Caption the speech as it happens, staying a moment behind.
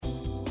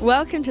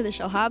Welcome to the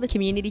Shell Harbour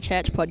Community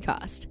Church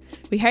podcast.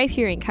 We hope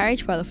you're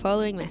encouraged by the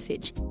following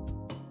message.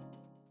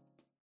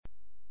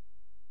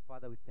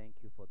 Father, we thank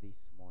you for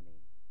this morning.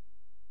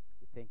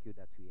 We thank you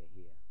that we are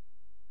here.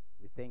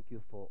 We thank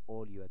you for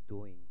all you are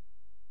doing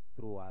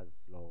through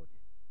us, Lord.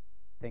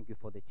 Thank you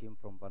for the team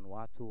from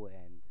Vanuatu,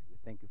 and we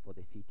thank you for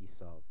the city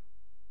serve.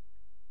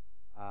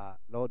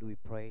 Lord, we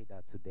pray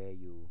that today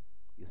you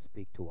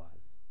speak to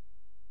us,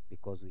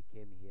 because we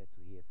came here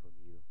to hear from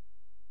you.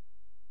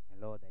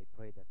 And Lord, I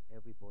pray that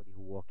everybody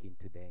who walk in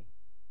today,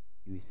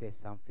 you will say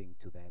something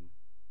to them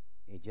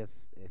in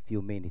just a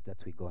few minutes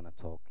that we're going to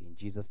talk. In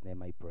Jesus'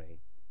 name I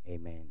pray.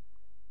 Amen.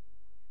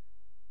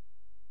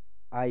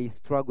 I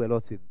struggle a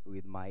lot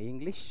with my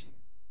English,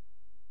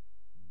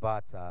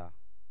 but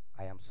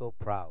I am so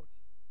proud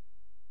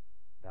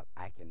that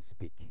I can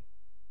speak.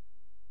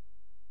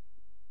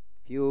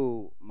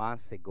 Few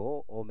months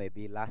ago, or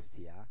maybe last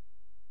year,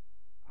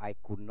 I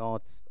could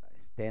not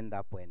stand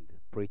up and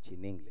preach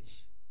in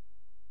English.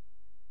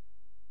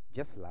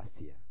 Just last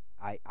year,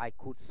 I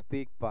could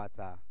speak, but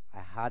I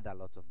had a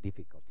lot of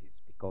difficulties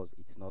because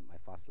it's not my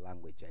first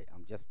language.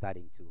 I'm just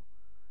starting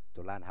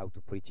to learn how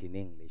to preach in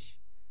English.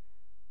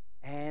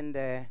 And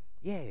I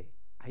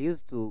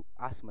used to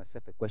ask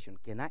myself a question: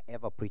 can I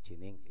ever preach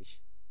in English?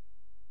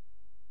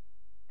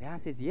 The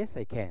answer is yes,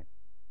 I can.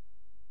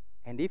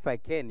 And if I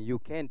can, you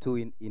can too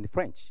in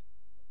French,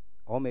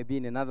 or maybe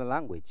in another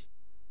language.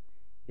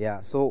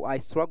 Yeah, so I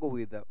struggle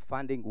with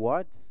finding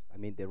words,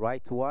 the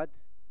right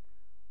words,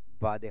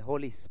 but the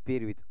Holy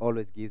Spirit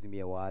always gives me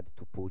a word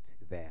to put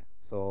there.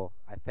 So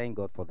I thank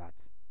God for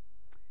that.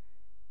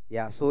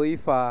 Yeah, so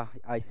if I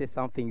say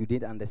something you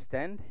didn't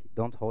understand,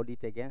 don't hold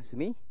it against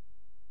me.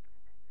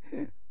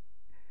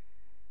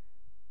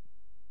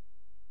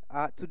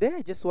 Today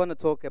I just want to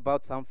talk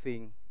about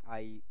something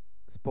I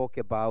spoke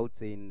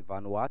about in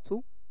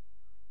Vanuatu.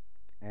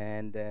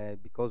 And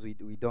because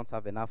we don't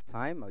have enough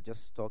time, I'll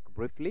just talk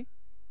briefly.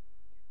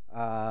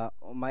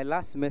 My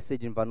last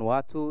message in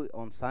Vanuatu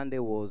on Sunday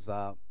was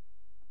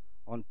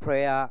on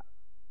prayer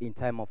in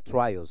time of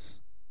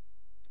trials.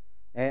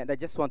 And I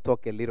just want to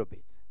talk a little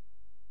bit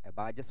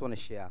about, I just want to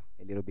share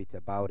a little bit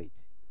about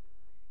it.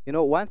 You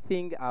know, one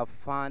thing I've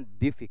found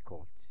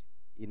difficult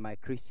in my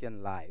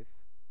Christian life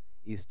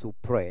is to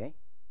pray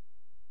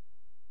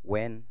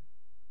when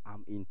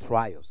I'm in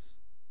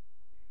trials.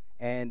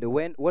 And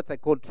what I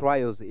call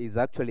trials is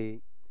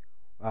actually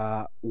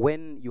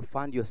when you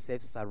find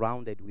yourself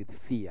surrounded with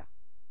fear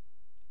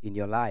in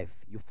your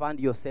life. You find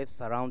yourself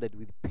surrounded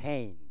with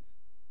pains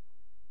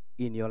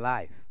in your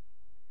life.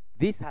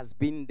 This has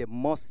been the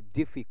most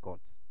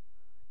difficult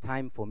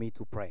time for me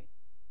to pray.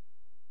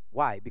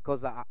 Why?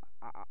 Because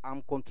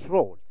I'm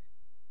controlled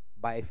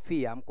by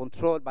fear. I'm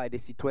controlled by the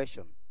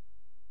situation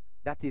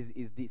that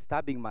is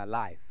disturbing my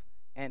life.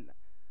 And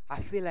I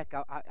feel like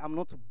I'm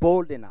not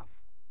bold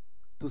enough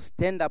to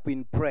stand up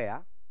in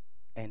prayer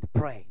and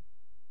pray.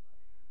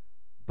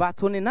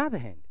 But on another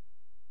hand,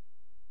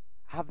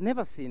 I've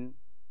never seen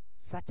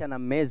such an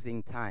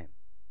amazing time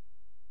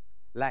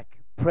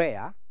like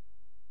prayer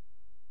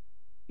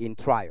in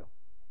trial.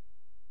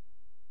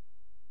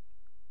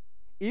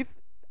 If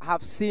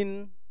I've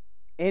seen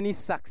any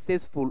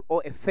successful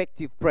or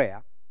effective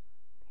prayer,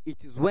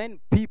 it is when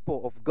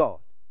people of God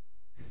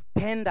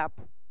stand up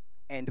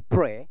and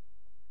pray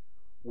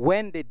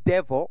when the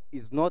devil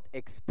is not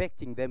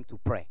expecting them to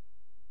pray.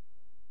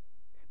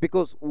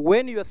 Because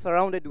when you are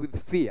surrounded with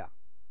fear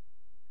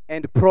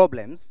and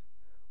problems,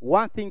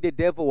 one thing the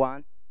devil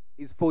wants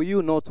is for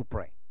you not to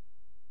pray.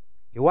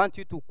 He wants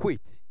you to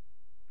quit.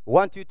 He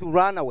wants you to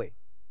run away.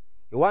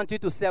 He wants you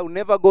to say, I'll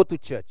never go to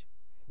church.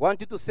 He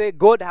wants you to say,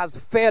 God has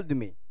failed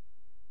me.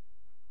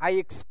 I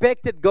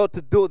expected God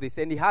to do this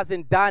and he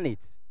hasn't done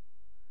it.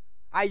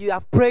 I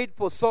have prayed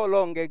for so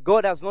long and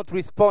God has not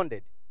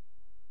responded.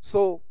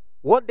 So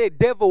what the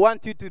devil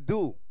wants you to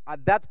do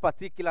at that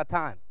particular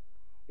time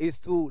is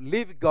to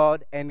leave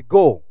God and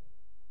go.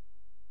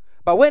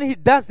 But when he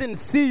doesn't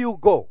see you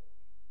go,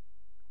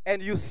 and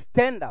you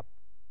stand up,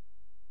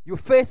 you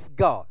face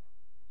God,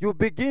 you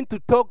begin to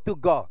talk to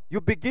God,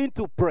 you begin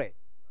to pray,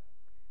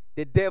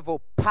 the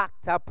devil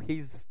packed up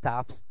his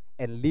stuffs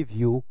and leave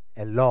you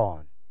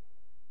alone.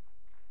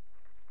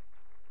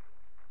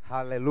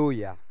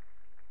 Hallelujah.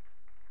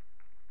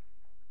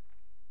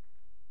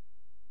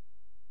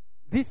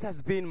 This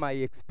has been my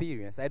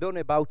experience. I don't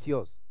know about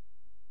yours,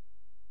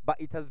 but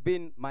it has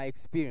been my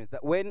experience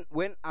that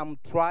when I'm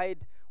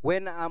tried,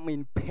 when I'm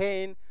in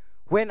pain,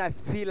 when I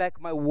feel like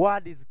my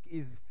world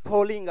is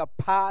falling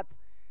apart,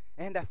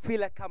 and I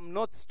feel like I'm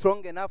not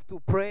strong enough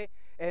to pray,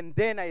 and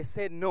then I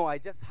said, no, I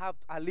just have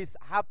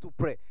to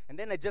pray. And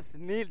then I just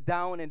kneel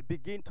down and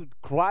begin to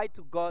cry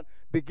to God,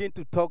 begin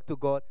to talk to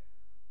God.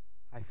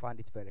 I find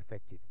it very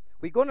effective.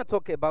 We're going to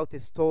talk about a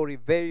story,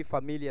 very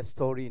familiar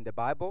story in the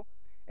Bible,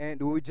 and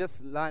we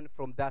just learn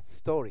from that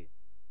story.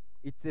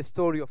 It's a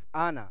story of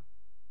Anna.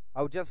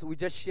 We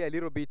just share a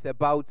little bit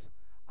about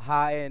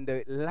her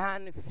and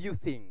learn a few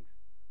things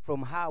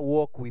from her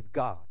walk with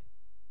God.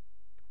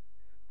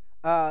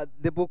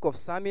 The book of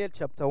Samuel,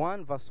 chapter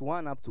 1, verse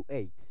 1 up to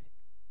 8.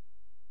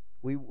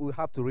 We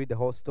have to read the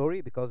whole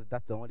story because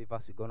that's the only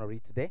verse we're going to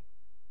read today.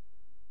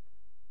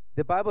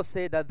 The Bible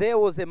said that there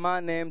was a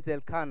man named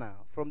Elkanah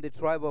from the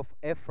tribe of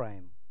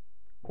Ephraim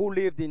who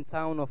lived in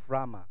town of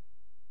Ramah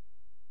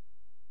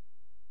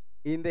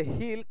in the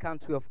hill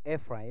country of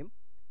Ephraim.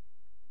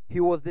 He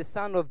was the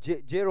son of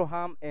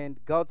Jeroham and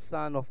God's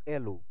son of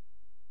Elu,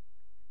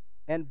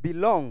 and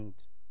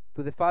belonged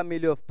to the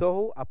family of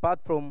Tohu, a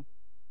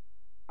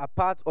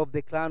part of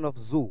the clan of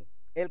Zu.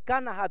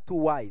 Elkanah had two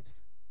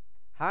wives,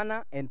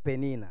 Hannah and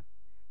Peninnah.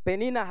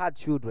 Peninnah had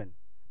children,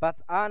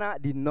 but Hannah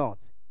did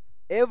not.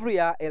 Every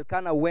year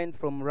Elkanah went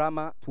from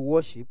Ramah to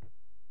worship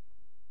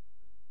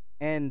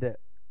and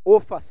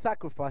offer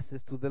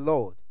sacrifices to the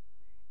Lord.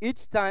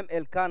 Each time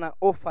Elkanah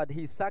offered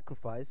his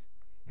sacrifice,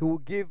 he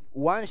would give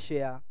one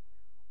share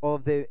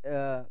of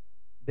the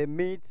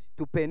meat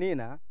to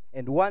Peninnah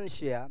and one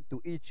share to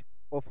each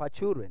of her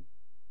children.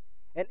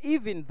 And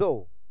even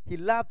though he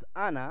loved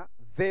Hannah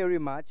very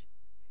much,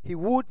 he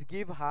would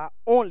give her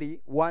only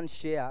one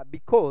share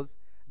because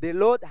the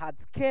Lord had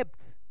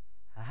kept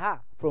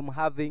her from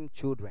having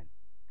children.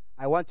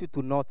 I want you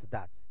to note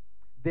that.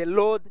 The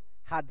Lord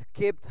had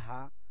kept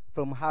her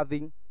from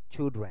having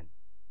children.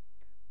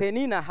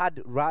 Peninnah,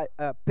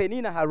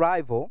 her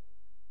rival,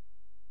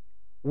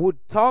 would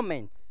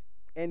torment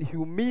and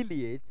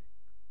humiliate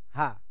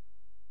her.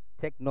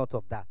 Take note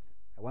of that.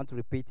 I want to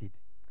repeat it.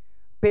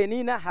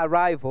 Peninnah, her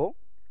rival,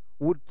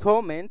 would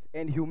torment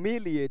and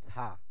humiliate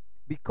her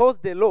because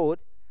the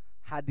Lord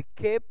had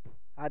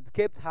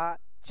kept her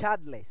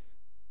childless.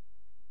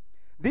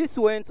 This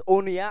went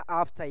on year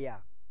after year.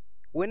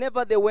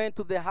 Whenever they went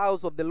to the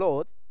house of the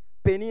Lord,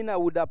 Peninnah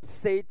would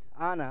upset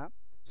Hannah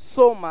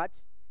so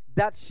much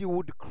that she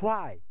would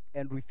cry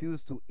and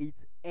refuse to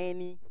eat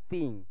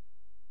anything.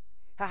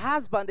 Her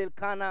husband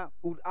Elkanah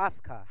would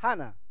ask her,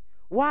 Hannah,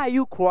 why are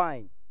you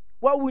crying?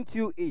 Why won't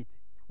you eat?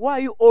 Why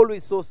are you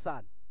always so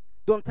sad?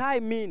 Don't I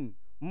mean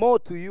more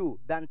to you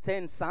than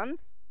 10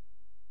 sons?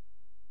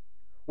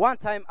 One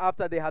time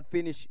after they had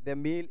finished the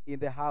meal in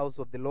the house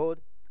of the Lord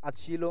at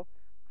Shiloh,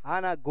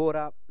 Hannah got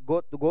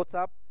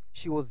up.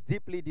 She was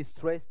deeply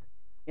distressed,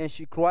 and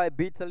she cried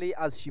bitterly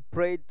as she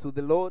prayed to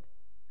the Lord.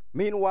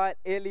 Meanwhile,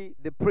 Eli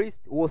the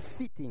priest was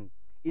sitting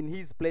in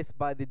his place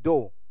by the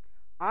door.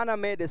 Hannah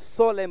made a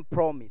solemn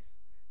promise.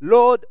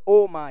 Lord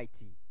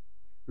Almighty,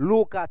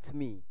 look at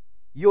me,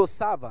 your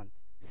servant.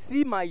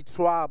 See my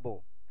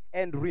trouble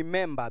and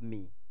remember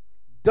me.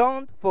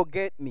 Don't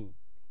forget me.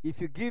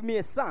 If you give me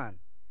a son,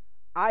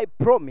 I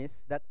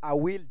promise that I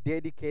will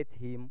dedicate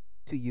him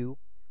to you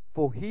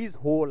for his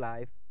whole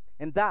life,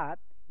 and that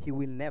he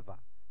will never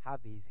have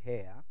his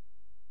hair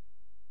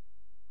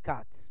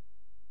cut.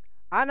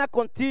 Hannah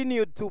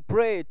continued to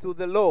pray to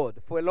the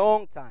Lord for a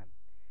long time,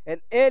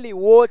 and Eli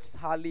watched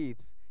her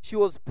lips. She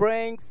was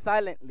praying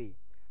silently.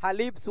 Her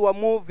lips were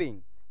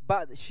moving,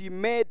 but she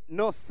made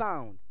no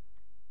sound.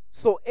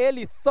 So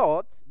Eli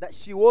thought that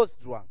she was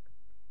drunk,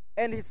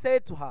 and he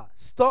said to her,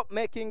 stop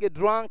making a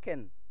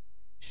drunken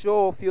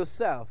show of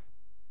yourself.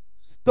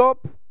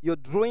 Stop your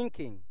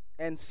drinking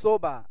and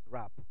sober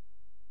up.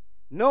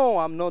 No,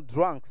 I'm not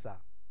drunk, sir,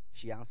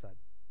 she answered.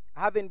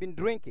 I haven't been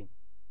drinking.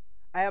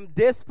 I am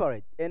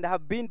desperate and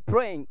have been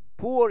praying,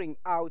 pouring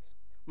out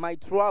my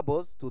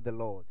troubles to the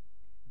Lord.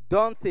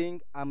 Don't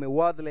think I'm a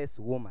worthless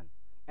woman.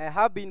 I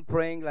have been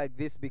praying like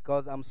this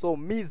because I'm so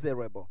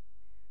miserable.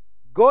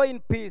 Go in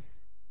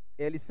peace,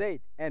 Eli said,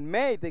 and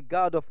may the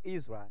God of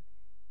Israel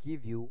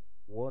give you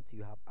what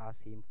you have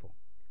asked him for.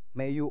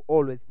 May you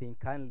always think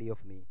kindly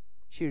of me,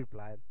 she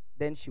replied.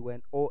 Then she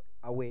went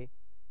away,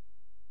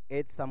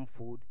 ate some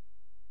food,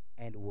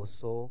 and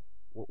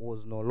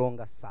was no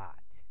longer sad.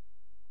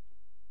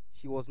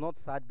 She was not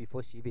sad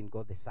before she even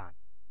got the son.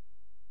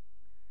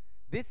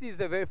 This is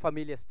a very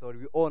familiar story.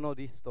 We all know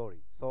this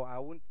story, so I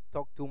won't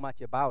talk too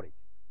much about it.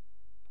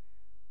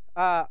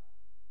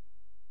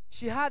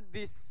 She had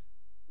this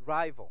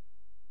rival.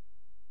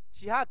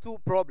 She had two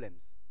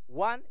problems.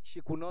 One,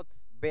 she could not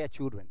bear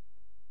children.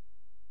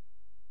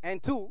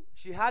 And two,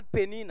 she had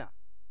Peninnah,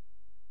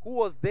 who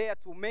was there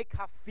to make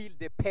her feel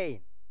the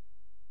pain.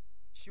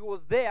 She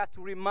was there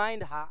to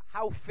remind her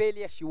how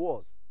failure she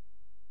was.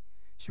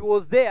 She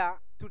was there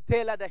to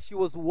tell her that she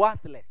was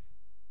worthless.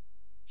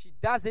 She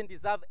doesn't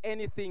deserve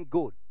anything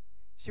good.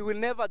 She will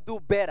never do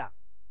better.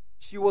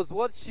 She was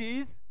what she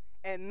is,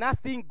 and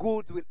nothing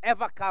good will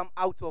ever come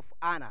out of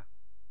Hannah.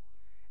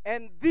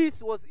 And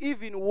this was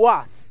even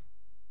worse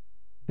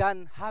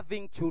than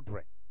having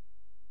children.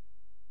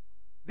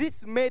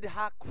 This made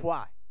her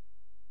cry.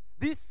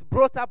 This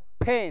brought up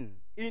pain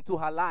into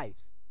her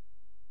lives.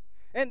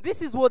 And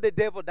this is what the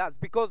devil does,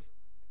 because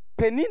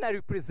Peninnah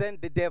represents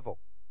the devil.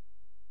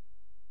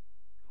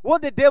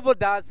 What the devil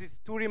does is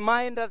to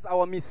remind us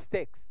our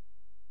mistakes,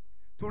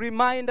 to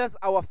remind us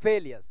our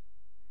failures,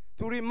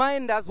 to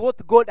remind us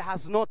what God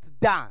has not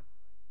done,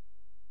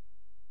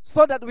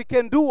 so that we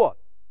can do what?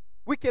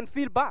 We can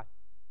feel bad.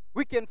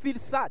 We can feel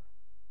sad.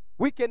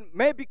 We can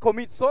maybe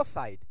commit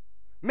suicide.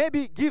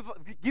 Maybe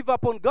give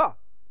up on God.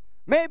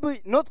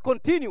 Maybe not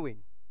continuing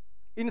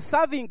in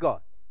serving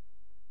God.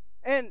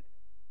 And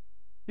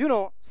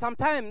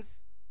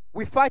Sometimes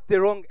we fight the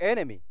wrong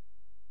enemy.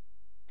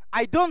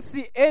 I don't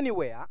see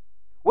anywhere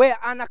where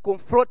Anna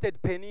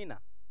confronted Penina.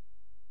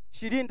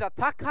 She didn't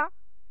attack her.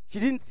 She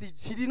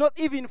did not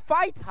even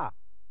fight her.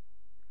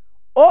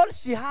 All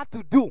she had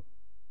to do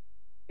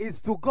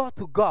is to go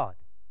to God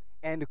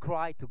and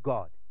cry to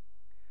God.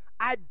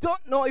 I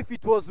don't know if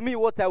it was me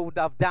what I would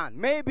have done.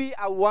 Maybe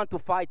I want to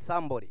fight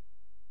somebody.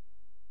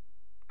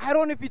 I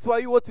don't know if it were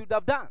you what you would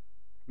have done.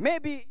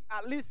 Maybe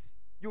at least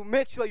you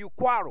make sure you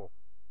quarrel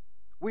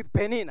with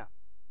Penina.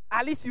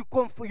 At least you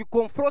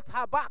confront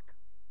her back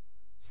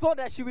so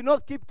that she will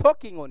not keep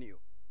talking on you.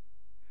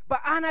 But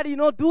Anna did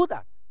not do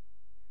that.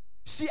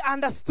 She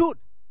understood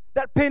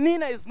that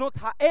Penina is not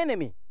her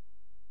enemy.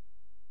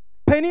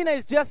 Penina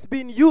is just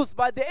being used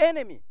by the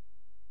enemy.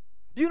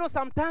 Do you know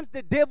sometimes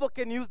the devil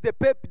can use the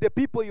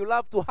people you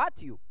love to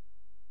hurt you?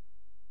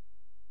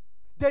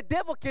 The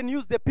devil can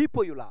use the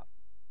people you love,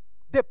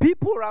 the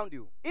people around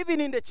you, even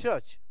in the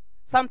church.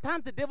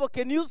 Sometimes the devil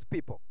can use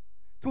people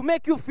to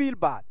make you feel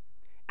bad.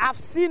 I've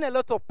seen a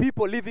lot of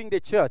people leaving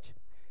the church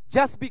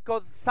just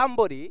because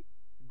somebody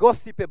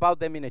gossip about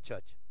them in a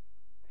church.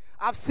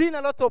 I've seen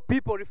a lot of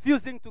people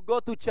refusing to go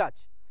to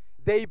church.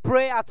 They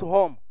pray at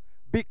home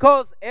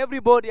because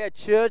everybody at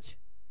church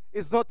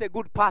is not a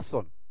good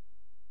person.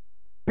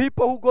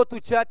 People who go to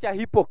church are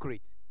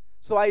hypocrites.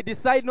 So I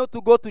decide not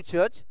to go to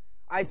church.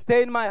 I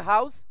stay in my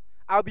house.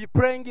 I'll be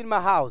praying in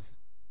my house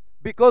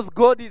because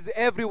God is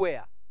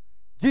everywhere.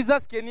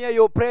 Jesus can hear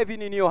your prayer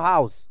even in your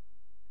house.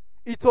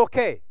 It's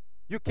okay.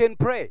 You can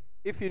pray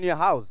if you're in your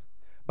house.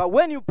 But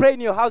when you pray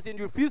in your house and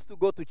you refuse to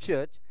go to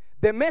church,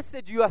 the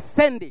message you are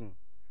sending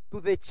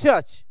to the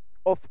church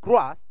of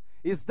Christ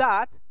is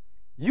that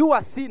you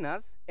are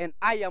sinners and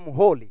I am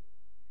holy.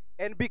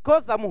 And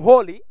because I'm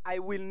holy, I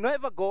will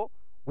never go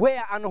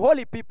where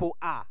unholy people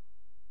are.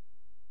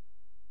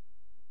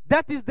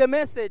 That is the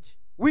message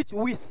which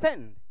we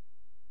send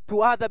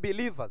to other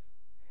believers.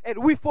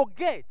 And we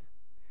forget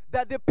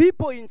that the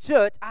people in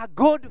church are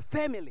God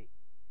family.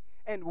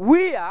 And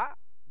we are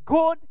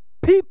God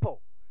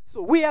people.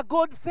 So we are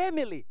God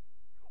family.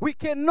 We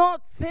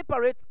cannot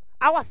separate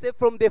ourselves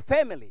from the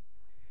family.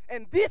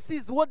 And this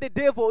is what the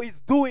devil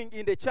is doing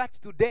in the church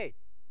today.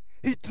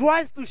 He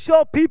tries to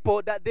show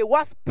people that the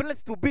worst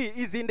place to be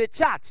is in the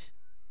church,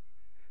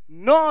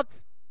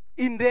 not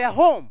in their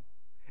home.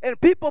 And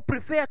people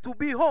prefer to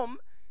be home,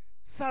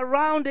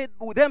 surrounded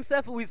with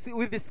themselves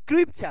with the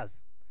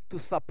scriptures to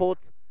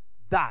support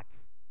that.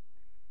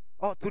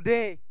 Oh,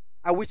 today,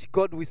 I wish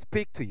God will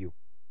speak to you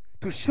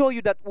to show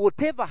you that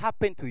whatever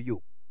happened to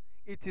you,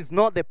 it is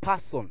not the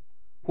person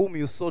whom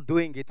you saw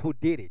doing it who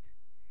did it.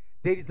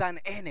 There is an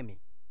enemy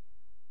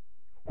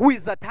who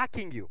is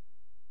attacking you.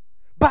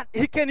 But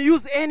he can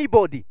use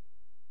anybody.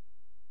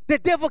 The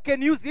devil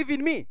can use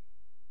even me.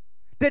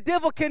 The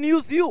devil can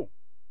use you.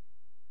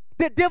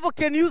 The devil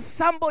can use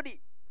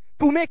somebody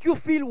to make you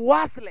feel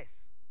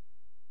worthless,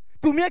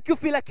 to make you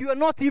feel like you are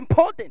not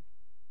important,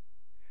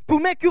 to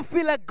make you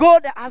feel like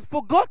God has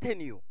forgotten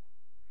you.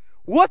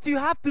 What you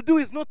have to do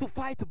is not to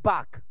fight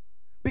back,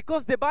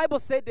 because the Bible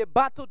said the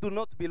battle do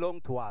not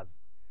belong to us.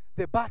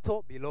 The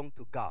battle belongs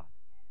to God.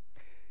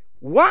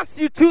 Once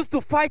you choose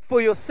to fight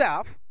for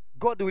yourself,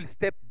 God will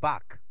step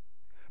back.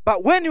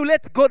 But when you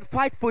let God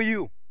fight for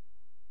you,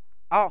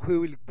 He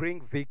will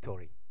bring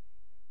victory.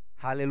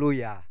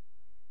 Hallelujah.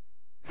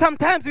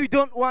 Sometimes we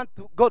don't want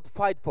God to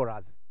fight for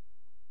us.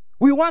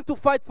 We want to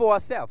fight for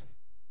ourselves.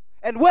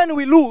 And when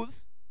we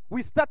lose,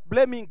 we start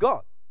blaming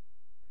God.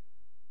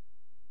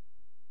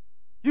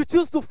 You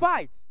choose to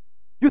fight.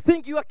 You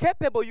think you are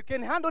capable. You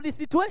can handle the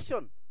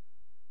situation.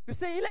 You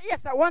say,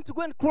 yes, I want to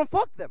go and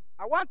confront them.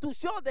 I want to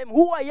show them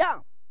who I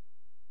am.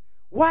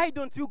 Why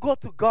don't you go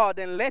to God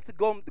and let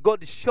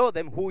God show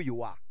them who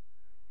you are?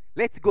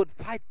 Let God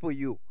fight for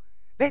you.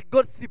 Let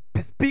God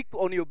speak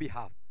on your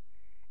behalf.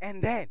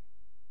 And then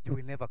you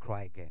will never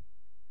cry again.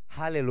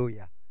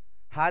 Hallelujah.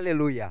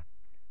 Hallelujah.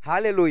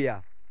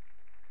 Hallelujah.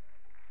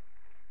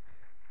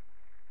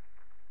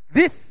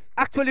 This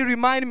actually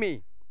reminds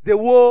me the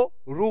War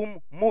Room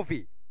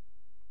movie.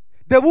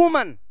 The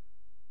woman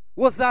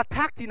was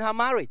attacked in her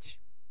marriage.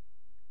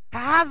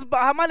 Her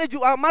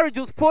marriage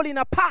was falling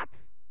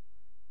apart.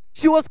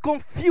 She was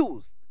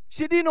confused.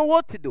 She didn't know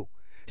what to do.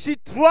 She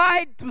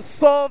tried to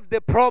solve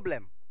the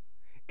problem.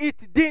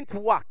 It didn't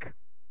work.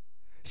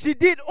 She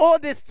did all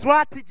the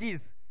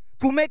strategies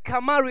to make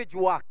her marriage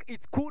work.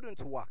 It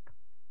couldn't work.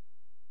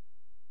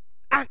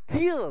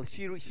 Until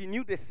she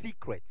knew the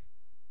secret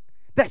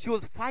that she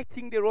was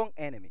fighting the wrong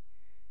enemy.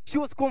 She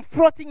was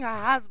confronting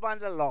her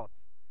husband a lot.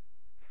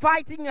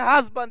 Fighting her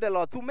husband a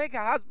lot to make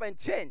her husband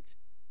change.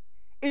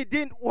 It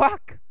didn't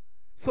work.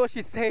 So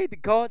she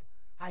said, God,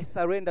 I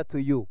surrender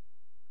to you.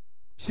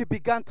 She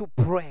began to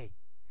pray.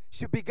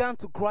 She began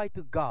to cry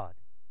to God.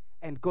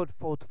 And God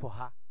fought for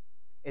her.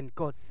 And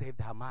God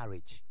saved her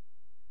marriage.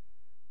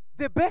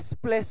 The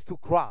best place to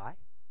cry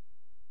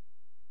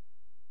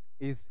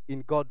is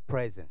in God's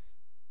presence.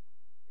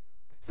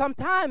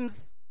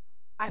 Sometimes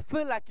I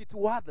feel like it's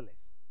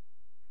worthless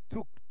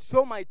to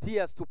show my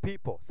tears to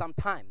people.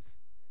 Sometimes.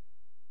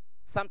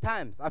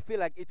 Sometimes I feel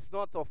like it's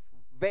not of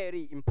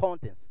very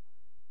importance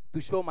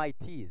to show my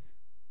tears.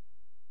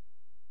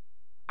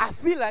 I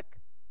feel like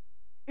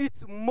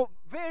it's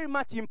very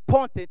much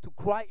important to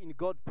cry in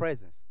God's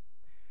presence.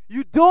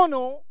 You don't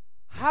know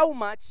how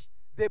much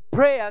the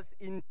prayers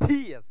in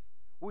tears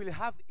will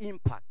have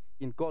impact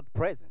in God's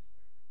presence.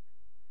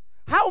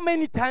 How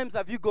many times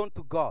have you gone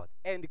to God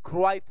and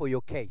cried for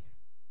your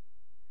case?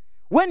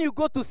 When you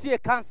go to see a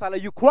counselor,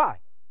 you cry.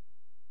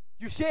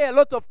 You share a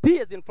lot of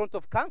tears in front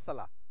of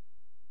counselor.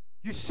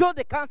 You show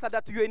the counselor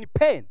that you're in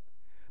pain.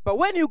 But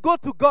when you go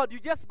to God, you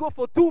just go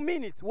for 2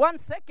 minutes, 1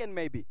 second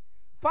maybe,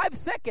 5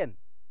 seconds,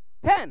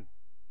 10.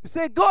 You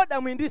say, God,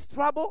 I'm in this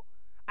trouble.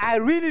 I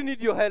really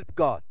need your help,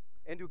 God.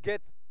 And you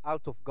get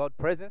out of God's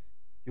presence,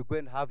 you go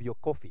and have your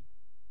coffee.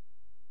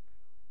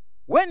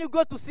 When you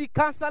go to see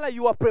counselor,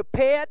 you are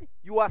prepared,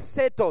 you are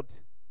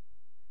settled.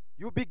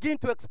 You begin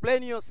to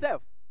explain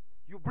yourself.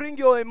 You bring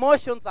your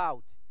emotions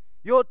out.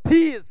 Your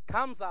tears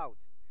comes out.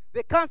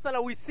 The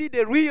counselor will see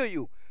the real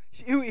you.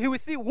 He will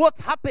see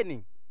what's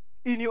happening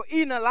in your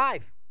inner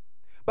life.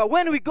 But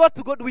when we go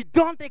to God, we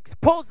don't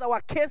expose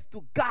our case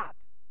to God.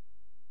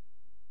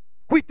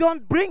 We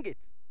don't bring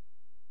it.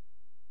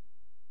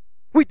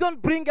 We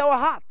don't bring our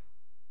heart.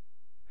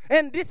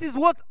 And this is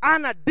what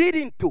Anna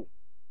didn't do.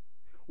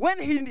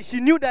 When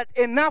she knew that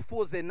enough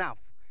was enough,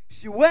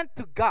 she went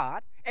to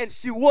God and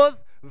she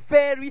was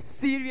very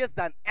serious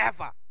than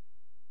ever.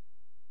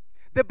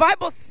 The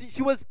Bible,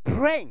 she was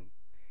praying.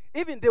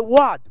 Even the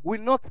word will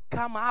not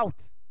come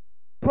out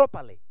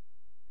properly.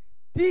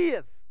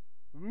 Tears,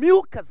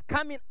 mucus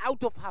coming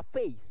out of her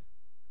face.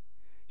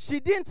 She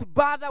didn't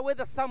bother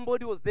whether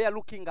somebody was there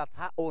looking at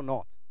her or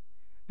not.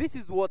 This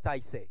is what I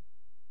say.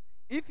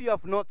 If you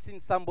have not seen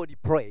somebody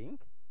praying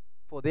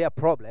for their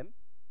problem,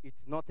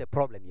 it's not a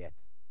problem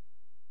yet.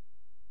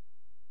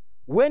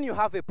 When you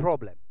have a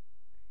problem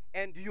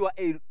and you are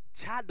a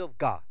child of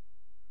God,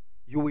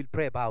 you will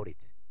pray about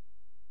it.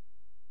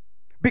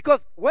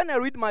 Because when I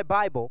read my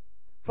Bible,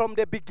 from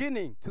the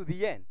beginning to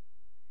the end,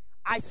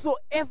 I saw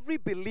every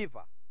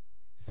believer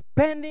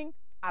spending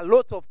a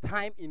lot of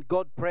time in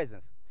God's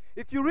presence.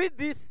 If you read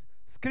this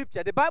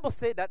scripture, the Bible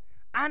said that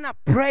Anna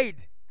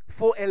prayed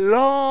for a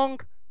long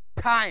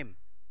time.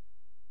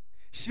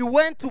 She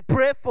went to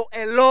pray for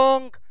a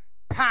long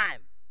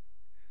time.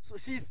 So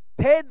she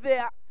stayed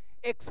there,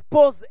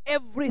 exposed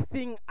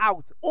everything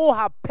out, all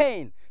her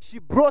pain. She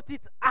brought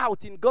it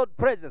out in God's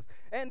presence.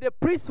 And the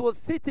priest was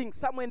sitting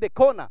somewhere in the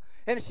corner.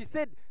 And she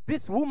said,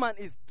 this woman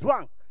is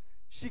drunk.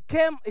 He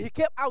came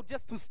out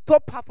just to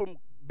stop her from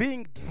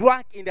being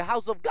drunk in the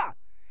house of God.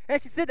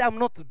 And she said, I'm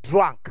not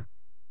drunk.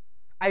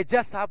 I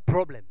just have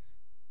problems.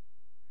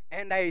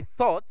 And I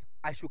thought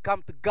I should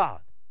come to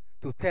God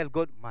to tell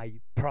God my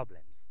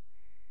problems.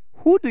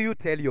 Who do you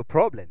tell your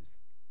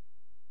problems?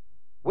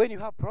 When you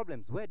have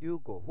problems, where do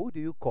you go? Who do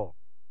you call?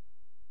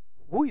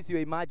 Who is your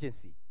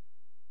emergency?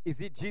 Is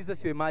it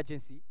Jesus your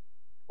emergency?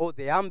 Or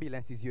the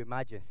ambulance is your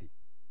emergency?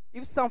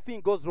 If something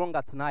goes wrong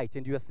at night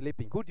and you are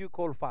sleeping, who do you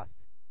call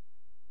first?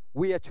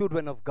 We are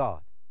children of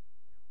God.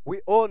 We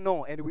all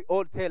know and we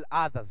all tell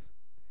others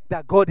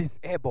that God is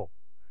able.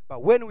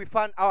 But when we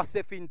find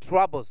ourselves in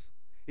troubles,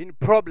 in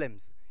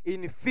problems,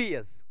 in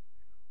fears,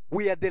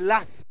 we are the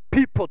last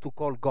people to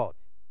call God.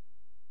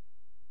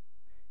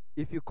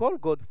 If you call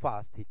God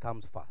first, he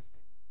comes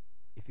first.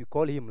 If you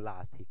call him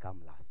last, he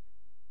comes last.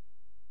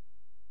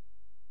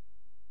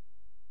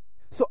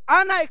 So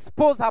Anna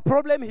exposed her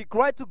problem. He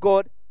cried to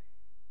God,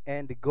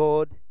 and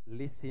God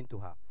listened to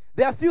her.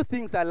 There are a few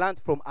things I learned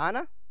from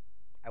Anna.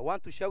 I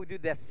want to share with you.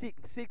 There are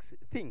six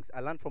things I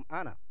learned from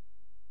Anna.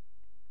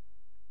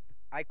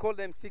 I call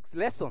them 6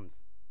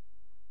 lessons.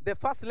 The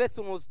first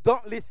lesson was,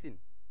 don't listen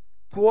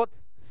to what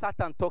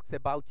Satan talks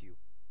about you.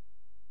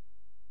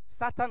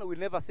 Satan will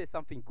never say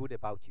something good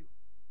about you.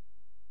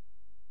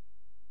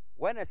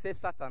 When I say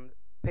Satan,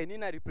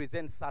 Penina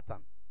represents Satan.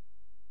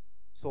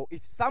 So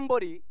if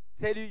somebody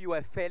tell you are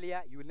a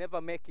failure, you will never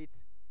make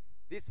it,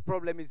 this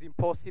problem is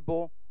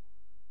impossible,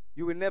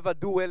 you will never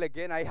do well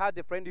again. I had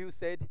a friend who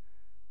said,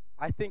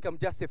 I think I'm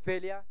just a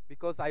failure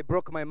because I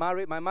broke my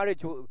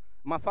marriage.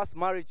 My first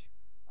marriage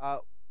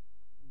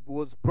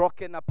was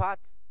broken apart,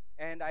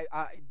 and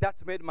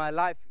that made my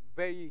life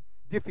very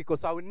difficult,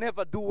 so I will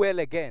never do well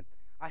again.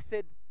 I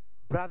said,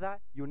 brother,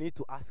 you need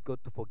to ask God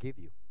to forgive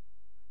you,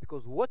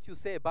 because what you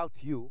say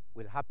about you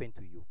will happen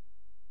to you.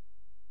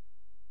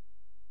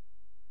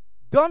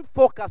 Don't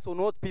focus on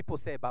what people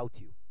say about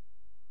you.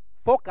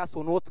 Focus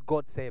on what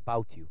God say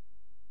about you.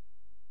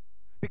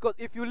 Because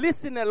if you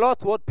listen a lot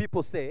to what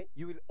people say,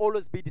 you will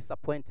always be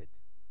disappointed.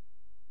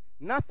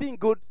 Nothing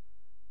good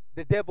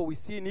the devil will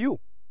see in you.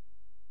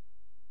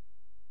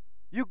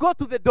 You go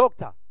to the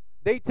doctor.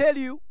 They tell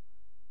you,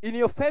 in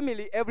your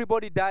family,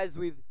 everybody dies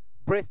with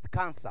breast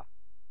cancer.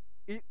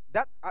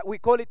 We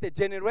call it a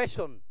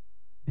generation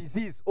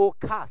disease or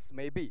curse,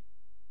 maybe.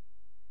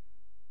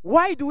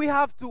 Why do we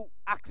have to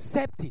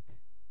accept it?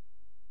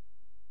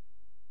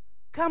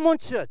 Come on,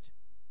 church.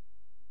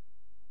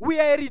 We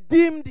are a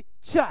redeemed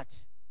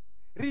church.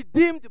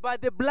 Redeemed by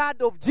the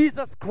blood of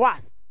Jesus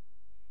Christ.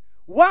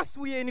 Once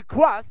we are in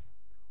Christ,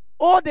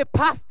 all the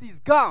past is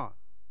gone.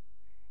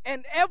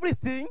 And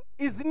everything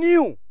is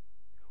new.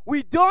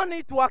 We don't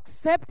need to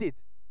accept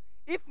it.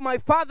 If my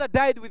father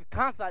died with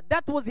cancer,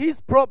 that was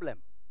his problem.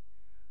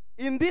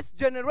 In this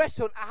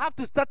generation, I have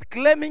to start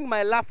claiming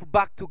my life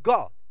back to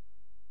God.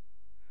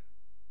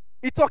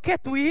 It's okay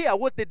to hear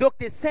what the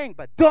doctor is saying,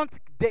 but don't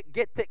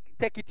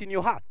take it in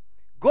your heart.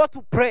 Go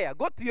to prayer.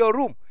 Go to your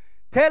room.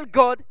 Tell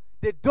God,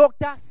 the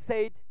doctor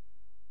said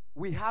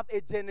we have a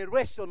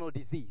generational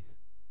disease,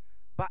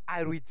 but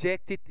I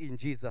reject it in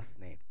Jesus'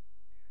 name.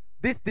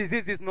 This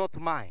disease is not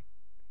mine.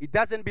 It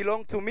doesn't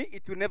belong to me.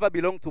 It will never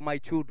belong to my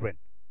children.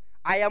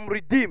 I am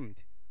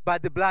redeemed by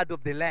the blood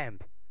of the Lamb.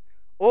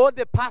 All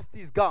the past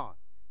is gone.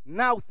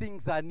 Now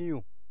things are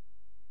new.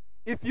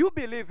 If you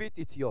believe it,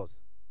 it's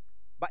yours.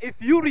 But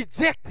if you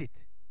reject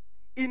it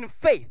in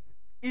faith,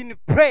 in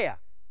prayer,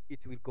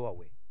 it will go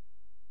away.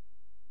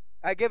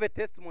 I gave a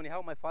testimony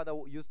how my father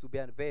used to be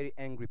a very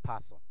angry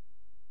person.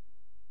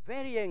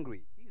 Very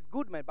angry. He's a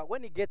good man, but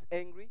when he gets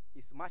angry, he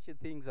smashes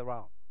things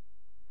around.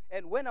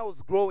 And when I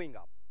was growing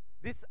up,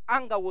 this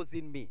anger was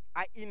in me.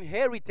 I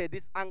inherited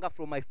this anger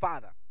from my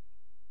father.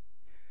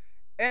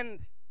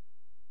 And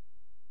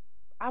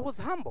I was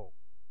humble.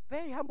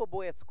 Very humble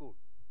boy at school.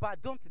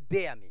 But don't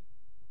dare me.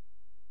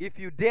 If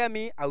you dare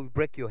me, I will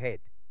break your head.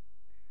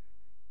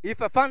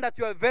 If I find that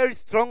you are a very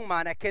strong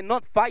man, I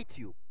cannot fight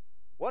you.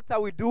 What I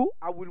will do,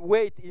 I will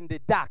wait in the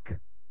dark.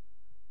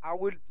 I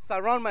will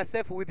surround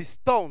myself with the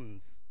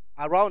stones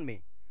around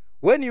me.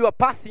 When you are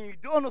passing, you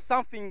don't know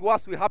something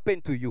worse will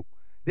happen to you.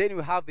 Then you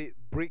have a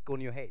brick on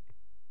your head.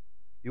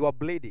 You are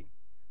bleeding.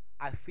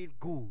 I feel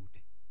good.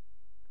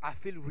 I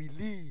feel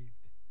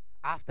relieved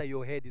after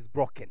your head is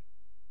broken.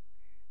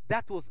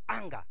 That was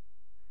anger.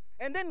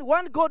 And then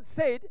when God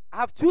said, I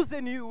have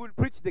chosen you, you will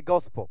preach the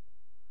gospel.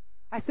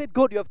 I said,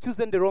 God, you have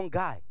chosen the wrong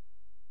guy.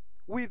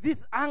 With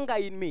this anger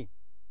in me,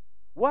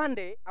 one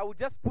day I will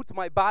just put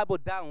my Bible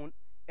down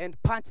and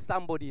punch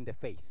somebody in the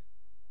face.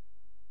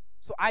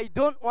 So I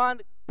don't want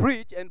to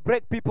preach and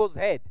break people's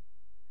head,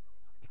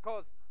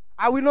 because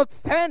I will not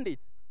stand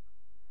it.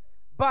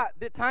 But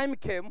the time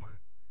came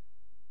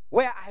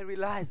where I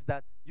realized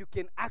that you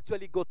can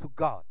actually go to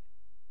God,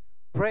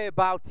 pray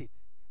about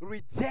it,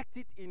 reject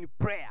it in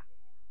prayer.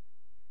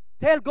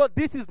 Tell God,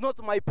 this is not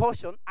my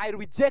portion. I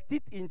reject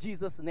it in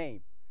Jesus'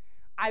 name.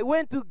 I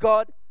went to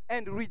God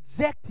and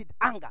rejected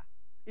anger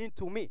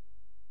into me.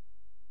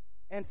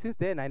 And since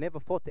then, I never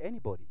fought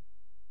anybody.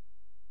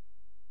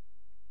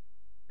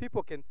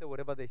 People can say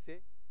whatever they say.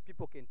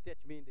 People can touch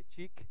me in the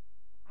cheek.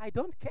 I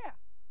don't care.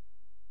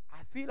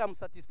 I feel I'm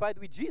satisfied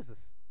with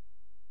Jesus.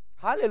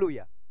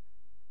 Hallelujah.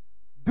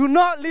 Do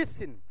not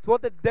listen to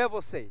what the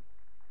devil say.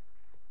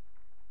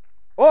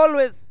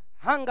 Always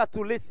hunger to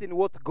listen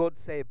what God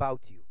say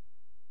about you.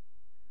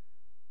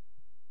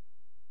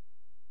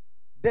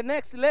 The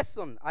next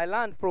lesson I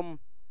learned from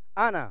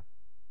Anna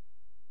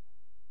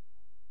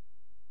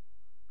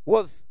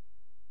was,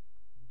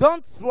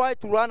 don't try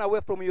to run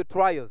away from your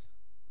trials,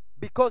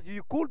 because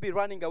you could be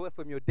running away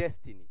from your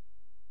destiny.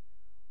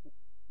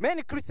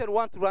 Many Christians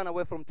want to run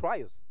away from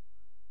trials.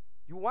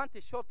 You want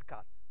a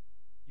shortcut.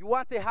 You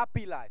want a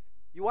happy life.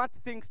 You want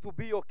things to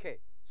be okay.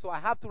 So I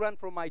have to run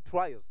from my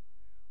trials.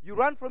 You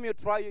run from your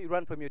trial, you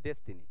run from your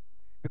destiny.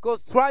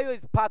 Because trial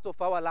is part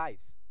of our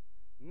lives.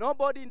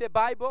 Nobody in the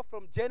Bible,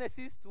 from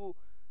Genesis to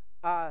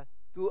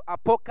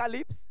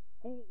Apocalypse,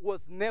 who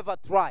was never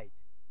tried.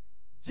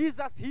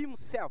 Jesus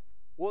himself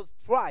was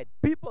tried.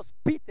 People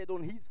spitted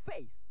on his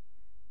face.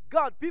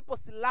 People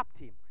slapped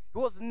him. He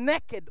was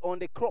naked on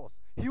the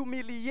cross,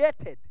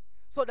 humiliated,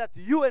 so that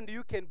you and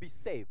you can be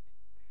saved.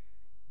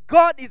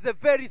 God is a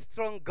very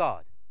strong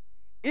God.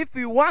 If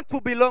we want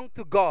to belong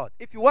to God,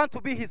 if you want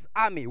to be his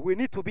army, we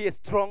need to be a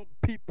strong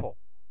people.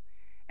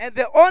 And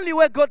the only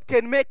way God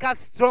can make us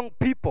strong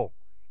people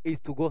is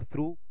to go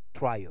through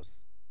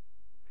trials.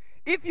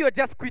 If you're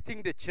just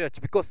quitting the church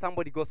because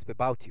somebody gossiped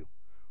about you,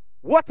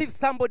 what if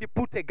somebody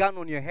put a gun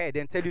on your head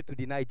and tell you to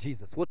deny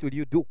Jesus? What will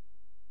you do?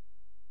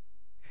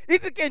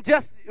 If you can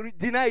just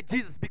deny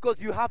Jesus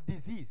because you have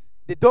disease,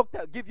 the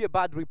doctor give you a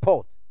bad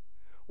report,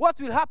 what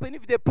will happen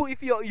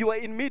if you are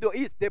in Middle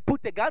East, they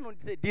put a gun on you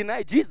and say,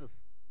 deny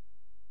Jesus?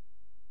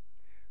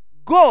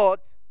 God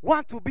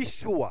wants to be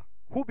sure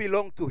who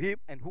belong to him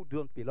and who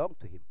don't belong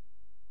to him.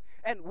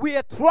 And we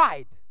are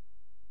tried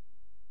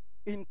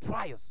in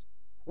trials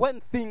when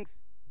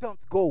things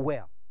don't go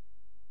well.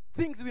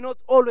 Things will not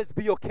always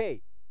be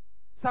okay.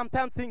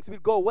 Sometimes things will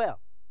go well.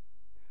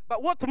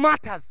 But what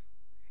matters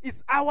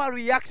is our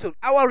reaction,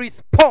 our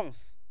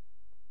response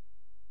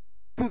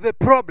to the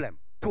problem,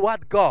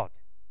 toward God.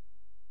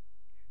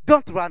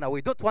 Don't run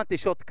away. Don't want a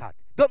shortcut.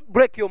 Don't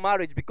break your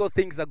marriage because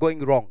things are going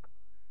wrong.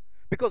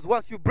 Because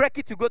once you break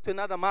it, you go to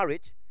another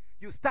marriage,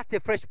 you start a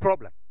fresh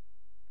problem.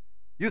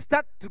 You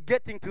start to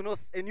getting to know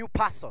a new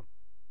person.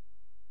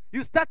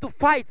 You start to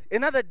fight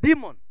another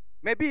demon,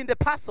 maybe in the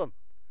person.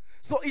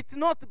 So it's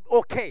not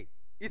okay.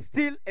 It's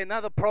still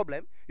another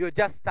problem. You're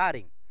just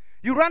starting.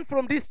 You run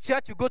from this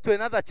church, you go to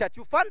another church.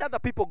 You find other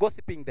people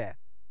gossiping there.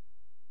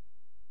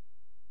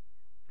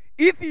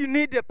 If you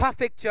need a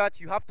perfect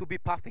church, you have to be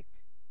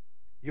perfect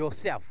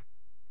yourself.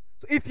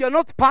 So if you're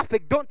not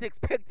perfect, don't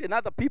expect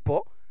another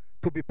people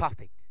to be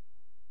perfect.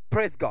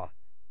 Praise God.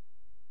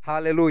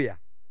 Hallelujah.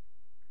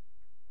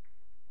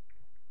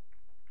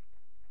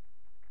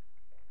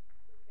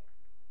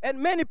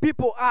 And many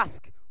people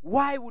ask,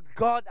 why would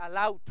God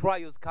allow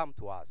trials come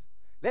to us?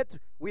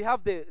 We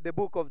have the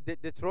book of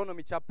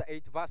Deuteronomy chapter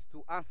 8 verse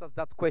 2 answers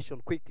that question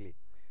quickly.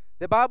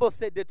 The Bible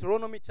said,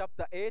 Deuteronomy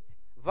chapter 8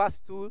 verse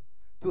 2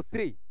 to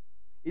 3.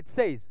 It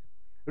says,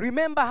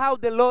 remember how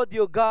the Lord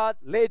your God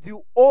led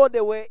you all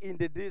the way in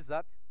the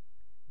desert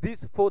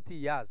these 40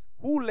 years.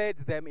 Who led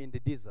them in the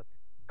desert?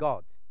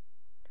 God.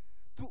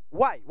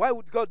 Why? Why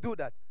would God do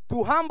that?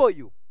 To humble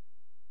you.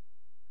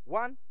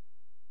 1.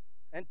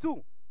 And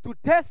 2, to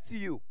test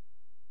you.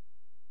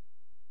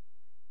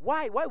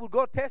 Why? Why would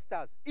God test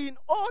us? In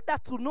order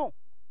to know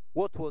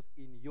what was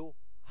in your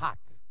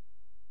heart.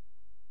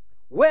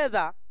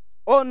 Whether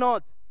or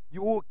not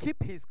you will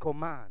keep his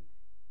command.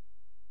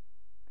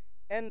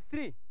 And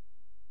 3,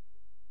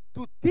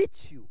 to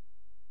teach you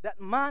that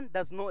man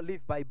does not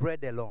live by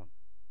bread alone,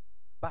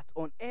 but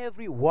on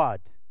every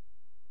word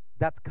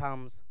that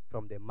comes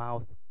from the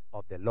mouth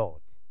of the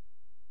Lord.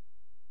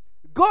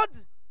 God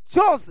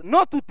chose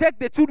not to take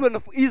the children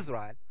of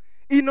Israel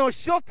in a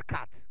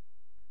shortcut.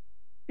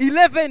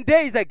 11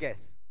 days, I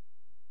guess,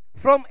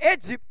 from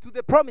Egypt to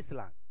the promised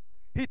land.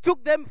 He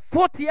took them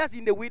 40 years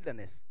in the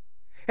wilderness.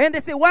 And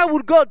they say, why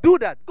would God do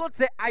that? God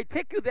said, I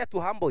take you there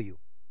to humble you,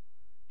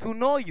 to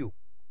know you,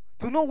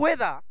 to know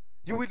whether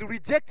you will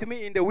reject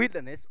me in the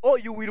wilderness or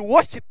you will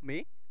worship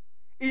me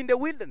in the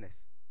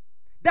wilderness.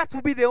 That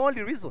will be the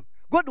only reason.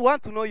 God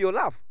wants to know your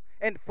love.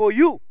 And for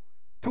you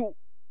to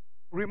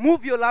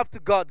remove your love to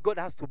God, God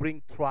has to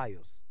bring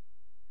trials.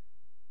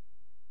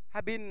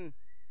 I've been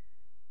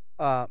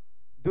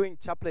doing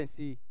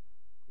chaplaincy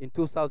in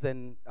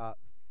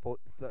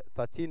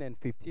 2013 and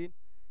 15.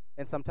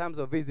 And sometimes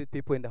I visit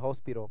people in the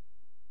hospital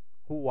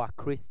who are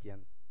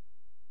Christians.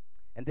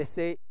 And they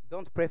say,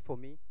 don't pray for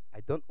me. I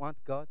don't want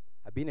God.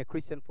 I've been a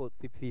Christian for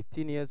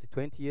 15 years,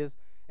 20 years.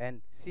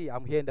 And see,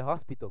 I'm here in the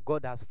hospital.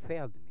 God has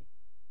failed me.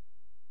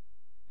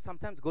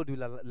 Sometimes God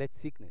will let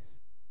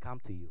sickness come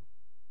to you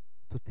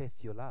to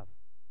test your love.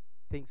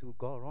 Things will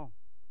go wrong.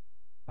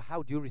 But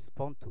how do you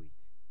respond to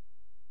it?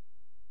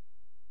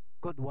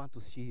 God wants to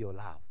see your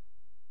love.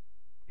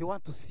 He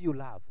wants to see you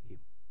love him.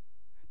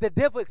 The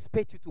devil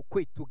expects you to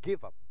quit, to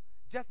give up.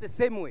 Just the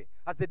same way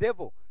as the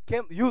devil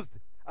used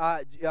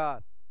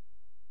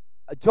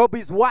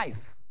Job's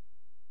wife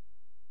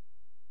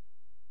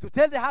to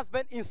tell the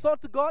husband,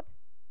 insult God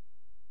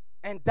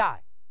and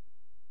die.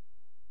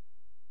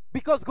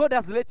 Because God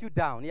has let you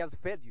down. He has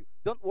failed you.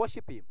 Don't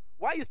worship him.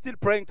 Why are you still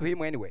praying to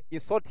him anyway?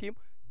 Insult him,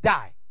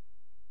 die.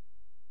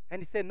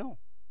 And he said, no.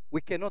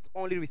 We cannot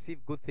only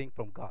receive good things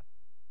from God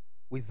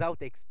without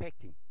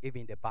expecting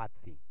even the bad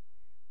thing.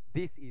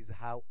 This is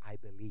how I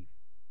believe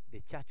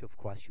the Church of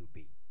Christ should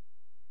be.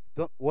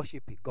 Don't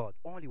worship God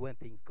only when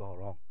things go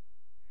wrong.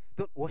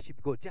 Don't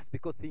worship God just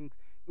because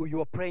you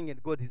are praying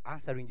and God is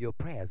answering your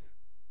prayers.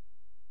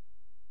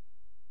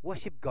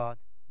 Worship God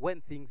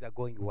when things are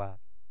going well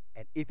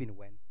and even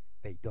when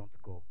they don't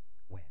go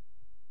well.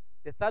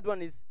 The third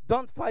one is,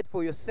 don't fight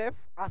for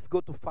yourself. Ask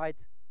God to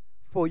fight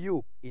for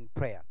you in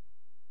prayer.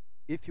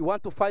 If you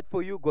want to fight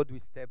for you, God will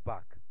step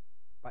back.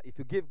 But if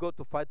you give God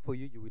to fight for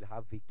you, you will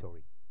have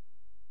victory.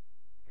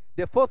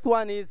 The fourth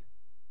one is,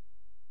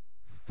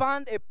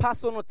 find a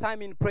personal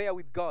time in prayer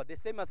with God, the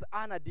same as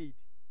Anna did.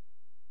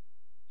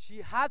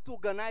 She had to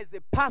organize a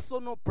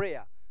personal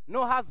prayer.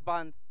 No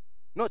husband,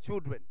 no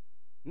children,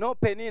 no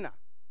Penina,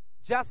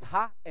 just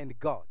her and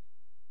God.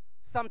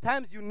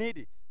 Sometimes you need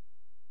it.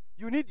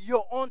 You need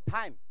your own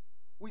time.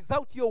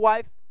 Without your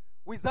wife,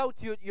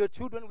 without your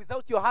children,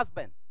 without your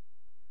husband.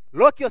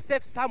 Lock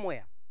yourself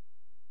somewhere.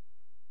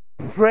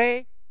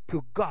 Pray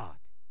to God.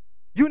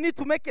 You need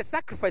to make a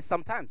sacrifice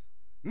sometimes.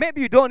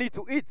 Maybe you don't need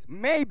to eat.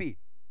 Maybe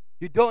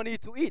you don't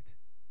need to eat.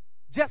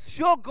 Just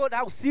show God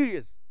how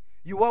serious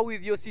you are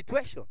with your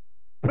situation.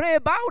 Pray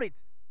about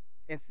it.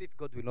 And see if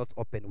God will not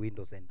open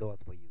windows and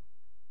doors for you.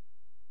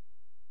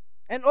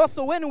 And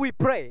also when we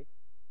pray,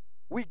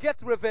 we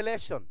get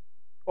revelation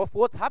of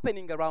what's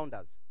happening around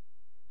us.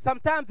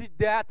 Sometimes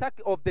the attack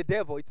of the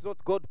devil, it's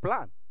not God's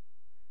plan.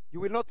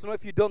 You will not know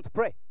if you don't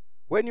pray.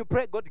 When you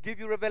pray, God gives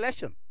you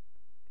revelation.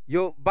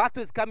 Your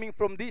battle is coming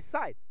from this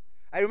side.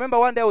 I remember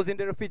one day I was in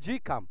the refugee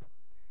camp.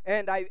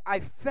 And I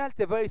felt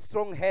a very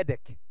strong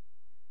headache.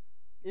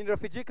 In the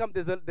refugee camp,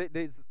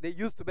 there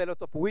used to be a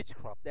lot of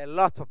witchcraft. A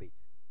lot of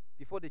it.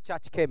 Before the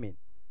church came in.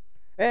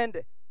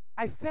 And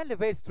I felt a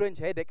very strange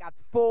headache at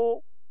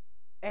 4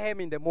 a.m.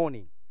 in the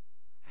morning.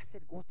 I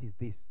said, what is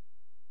this?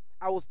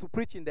 I was to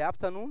preach in the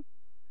afternoon.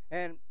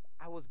 And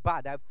I was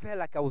bad. I felt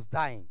like I was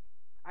dying.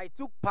 I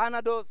took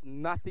Panadols.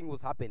 Nothing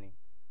was happening.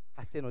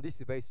 I said, no, this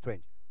is very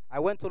strange. I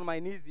went on my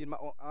knees in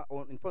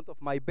front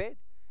of my bed.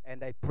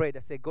 And I prayed.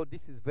 I said, God,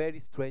 this is very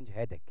strange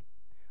headache.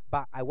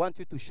 But I want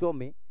you to show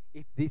me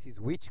if this is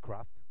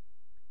witchcraft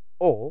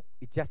or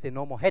it's just a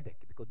normal headache.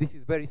 Because this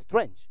is very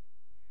strange.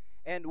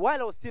 And while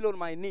I was still on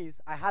my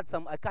knees, I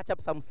catch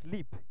up some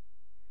sleep.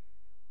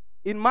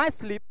 In my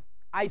sleep,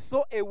 I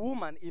saw a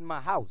woman in my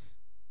house.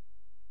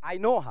 I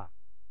know her.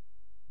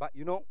 But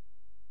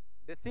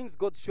the things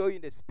God show you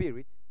in the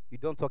spirit, you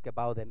don't talk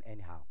about them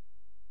anyhow.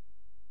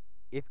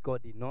 If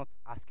God did not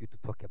ask you to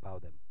talk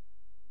about them.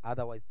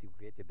 Otherwise, it will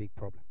create a big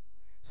problem.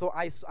 So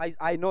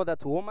I know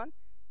that woman,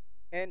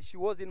 and she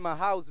was in my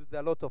house with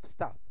a lot of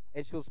stuff.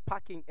 And she was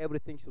packing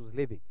everything she was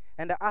leaving.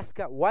 And I asked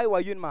her, why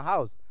were you in my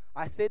house?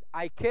 I said,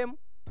 I came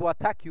to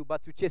attack you,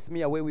 but you chased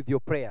me away with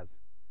your prayers.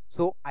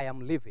 So I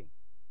am leaving.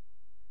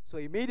 So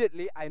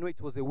immediately, I know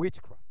it was a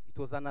witchcraft. It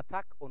was an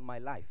attack on my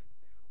life.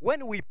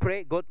 When we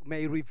pray, God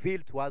may reveal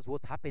to us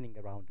what's happening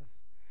around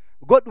us.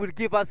 God will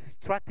give us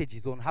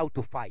strategies on how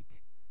to fight.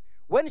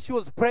 When she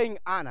was praying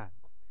Anna,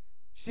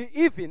 she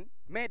even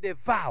made a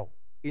vow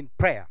in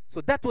prayer.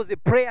 So that was a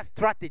prayer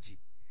strategy.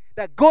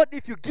 That God,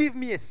 if you give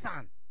me a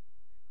son,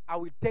 I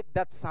will take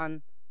that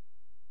son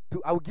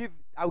I will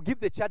give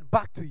the child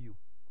back to you.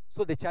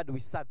 So the child will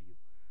serve you.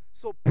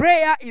 So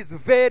prayer is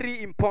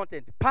very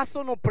important.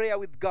 Personal prayer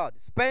with God.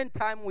 Spend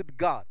time with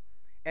God.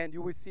 And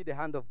you will see the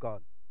hand of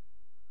God.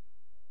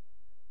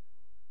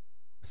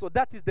 So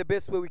that is the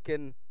best way we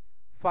can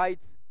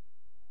fight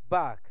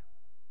back.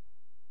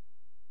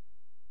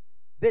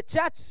 The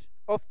church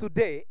of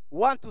today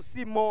want to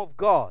see more of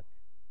God.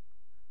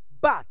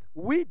 But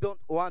we don't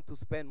want to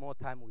spend more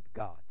time with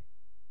God.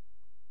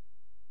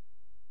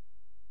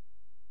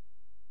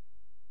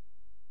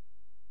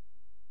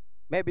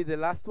 Maybe the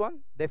last one,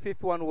 the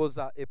fifth one was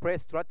a prayer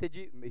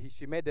strategy.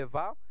 She made a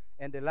vow.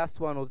 And the last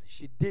one was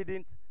she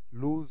didn't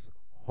lose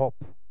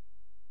hope.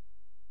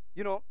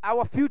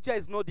 Our future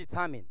is not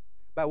determined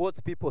by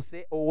what people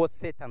say or what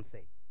Satan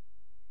say.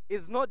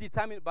 It's not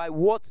determined by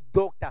what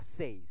doctor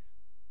says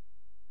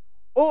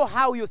or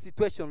how your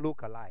situation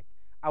look alike.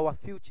 Our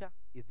future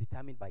is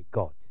determined by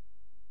God.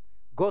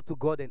 Go to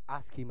God and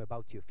ask him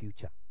about your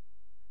future.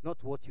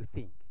 Not what you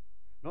think.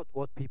 Not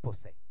what people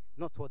say.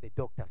 Not what the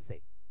doctors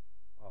say.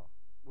 Oh,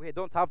 we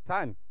don't have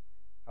time.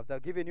 After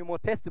giving you more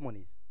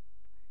testimonies.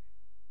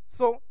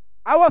 So,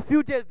 our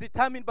future is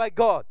determined by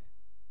God.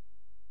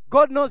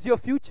 God knows your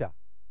future.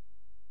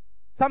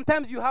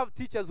 Sometimes you have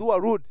teachers who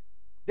are rude.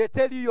 They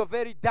tell you you're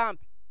very dumb.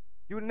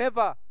 You'll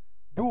never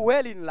do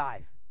well in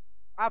life.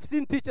 I've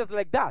seen teachers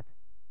like that.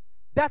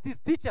 That is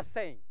teacher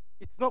saying.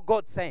 It's not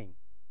God saying.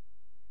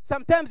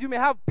 Sometimes you may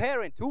have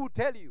parents who will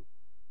tell you,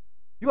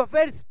 you are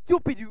very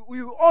stupid. You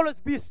will always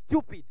be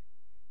stupid.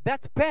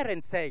 That's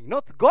parent saying,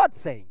 not God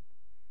saying.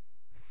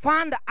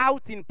 Find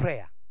out in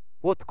prayer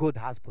what God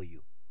has for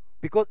you.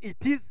 Because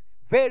it is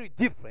very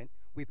different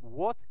with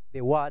what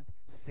the word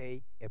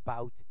say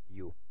about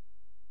you.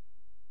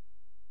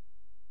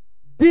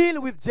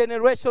 Deal with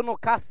generational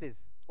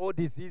curses or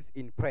disease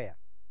in prayer.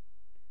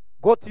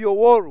 Go to your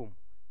war room.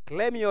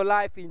 Claim your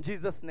life in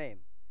Jesus' name.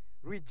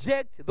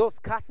 Reject those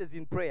curses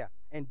in prayer.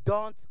 And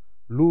don't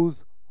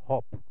lose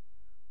hope.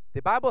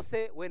 The Bible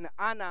says when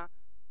Anna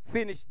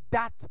finished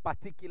that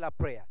particular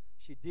prayer,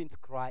 she didn't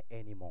cry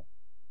anymore.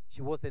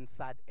 She wasn't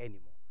sad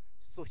anymore.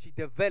 So she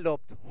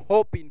developed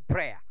hope in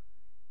prayer.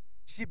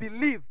 She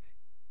believed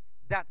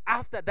that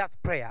after that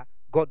prayer,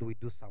 God will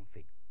do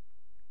something.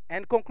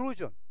 And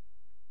conclusion.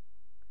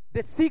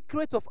 The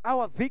secret of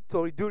our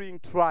victory during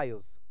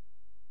trials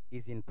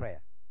is in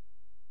prayer.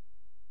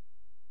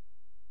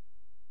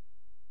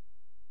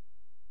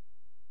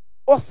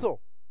 Also,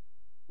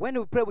 when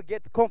we pray, we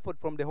get comfort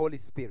from the Holy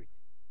Spirit.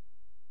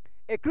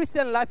 A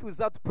Christian life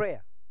without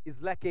prayer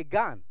is like a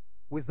gun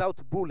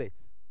without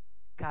bullets.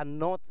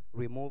 Cannot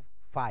remove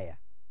fire.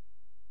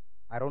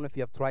 I don't know if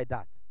you have tried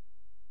that.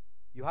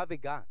 You have a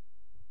gun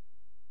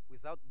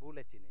without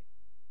bullets in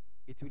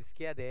it. It will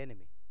scare the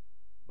enemy,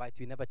 but it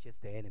will never chase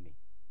the enemy.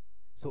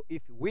 So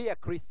if we are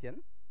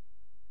Christian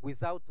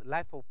without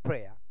life of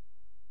prayer,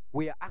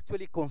 we are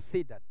actually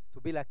considered to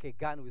be like a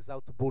gun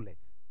without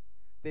bullets.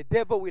 The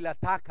devil will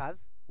attack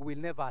us. We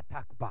will never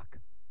attack back.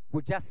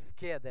 We just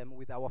scare them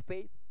with our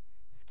faith,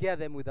 scare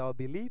them with our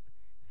belief,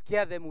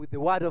 scare them with the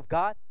word of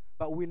God,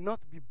 but will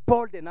not be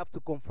bold enough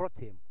to confront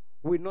him.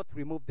 Will not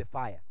remove the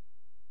fire.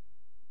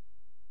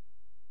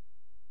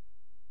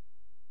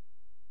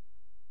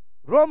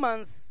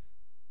 Romans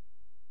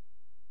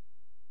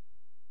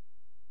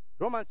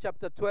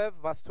chapter 12,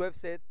 verse 12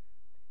 said,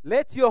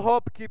 let your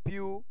hope keep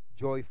you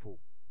joyful.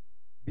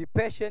 Be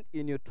patient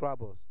in your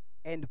troubles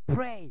and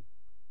pray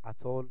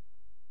at all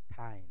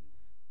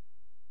times.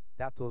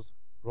 That was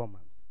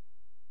Romans.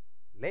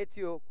 Let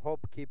your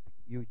hope keep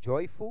you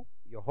joyful.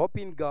 Your hope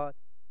in God.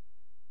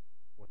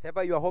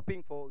 Whatever you are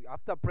hoping for,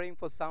 after praying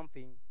for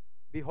something,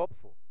 be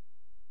hopeful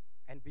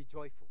and be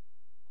joyful.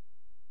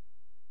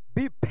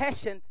 Be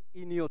patient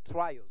in your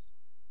trials.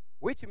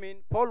 Which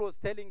means Paul was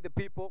telling the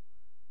people,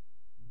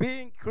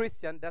 being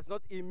Christian does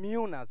not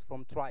immune us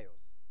from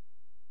trials.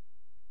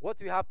 What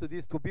we have to do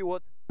is to be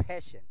what?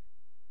 Patient.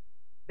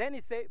 Then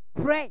he said,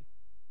 pray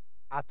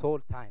at all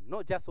time,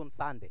 not just on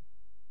Sunday.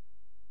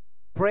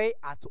 Pray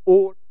at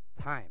all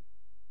time.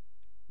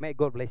 May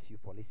God bless you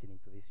for listening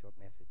to this short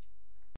message.